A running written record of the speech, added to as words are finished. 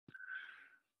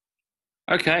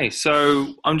Okay,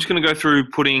 so I'm just going to go through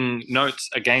putting notes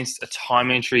against a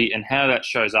time entry and how that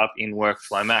shows up in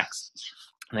WorkflowMax.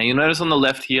 Now you'll notice on the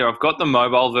left here, I've got the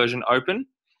mobile version open.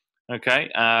 Okay,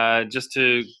 just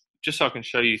so I can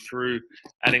show you through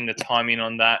adding the time in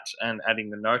on that and adding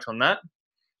the note on that.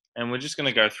 And we're just going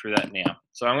to go through that now.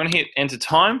 So I'm going to hit enter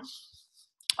time,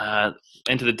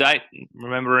 enter the date,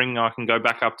 remembering I can go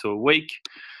back up to a week.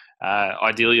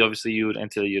 Ideally, obviously, you would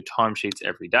enter your timesheets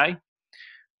every day.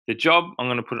 The job, I'm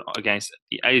going to put it against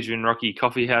the Adrian Rocky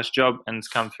Coffee House job, and it's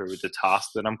come through with the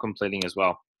task that I'm completing as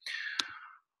well.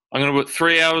 I'm going to put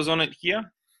 3 hours on it here.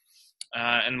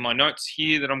 And my notes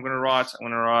here that I'm going to write,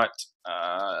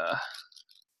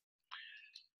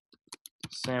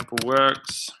 sample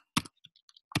works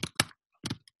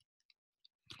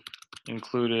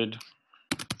included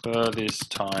for this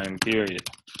time period.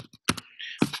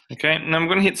 Okay, and I'm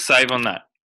going to hit save on that.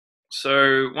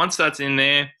 So once that's in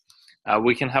there,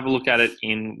 we can have a look at it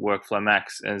in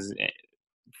WorkflowMax as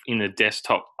in the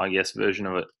desktop, I guess, version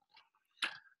of it.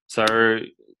 So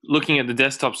looking at the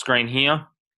desktop screen here,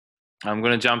 I'm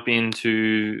going to jump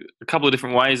into a couple of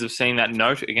different ways of seeing that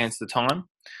note against the time.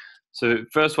 So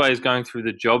first way is going through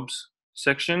the jobs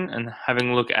section and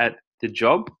having a look at the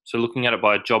job. So looking at it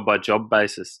by job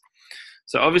basis.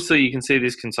 So obviously you can see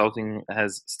this consulting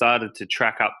has started to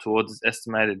track up towards its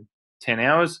estimated 10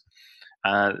 hours.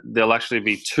 There'll actually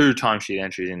be 2 timesheet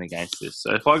entries in against this.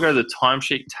 So if I go to the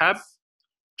timesheet tab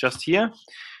just here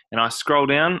and I scroll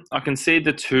down, I can see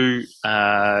the two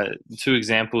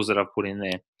examples that I've put in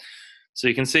there. So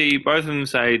you can see both of them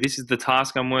say this is the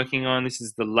task I'm working on, this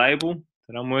is the label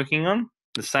that I'm working on,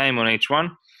 the same on each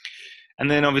one.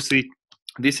 And then obviously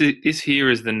this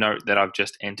here is the note that I've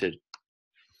just entered.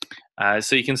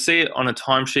 So you can see it on a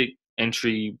timesheet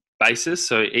entry basis.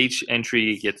 So each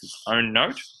entry gets its own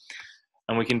note,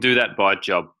 and we can do that by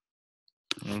job.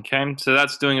 Okay, so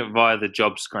that's doing it via the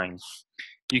job screen.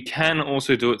 You can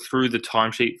also do it through the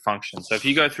timesheet function. So if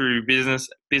you go through business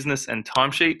and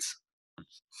timesheets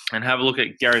and have a look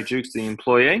at Gary Jukes, the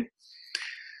employee,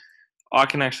 I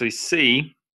can actually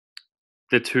see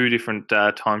the 2 different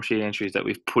timesheet entries that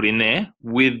we've put in there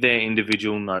with their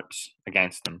individual notes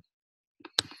against them.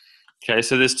 Okay,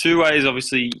 so there's 2 ways,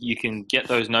 obviously, you can get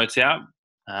those notes out,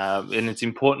 and it's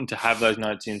important to have those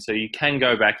notes in so you can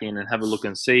go back in and have a look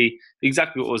and see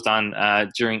exactly what was done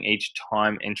during each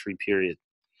time entry period.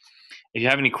 If you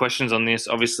have any questions on this,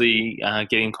 obviously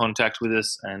get in contact with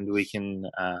us and we can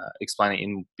explain it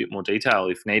in a bit more detail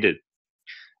if needed.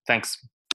 Thanks.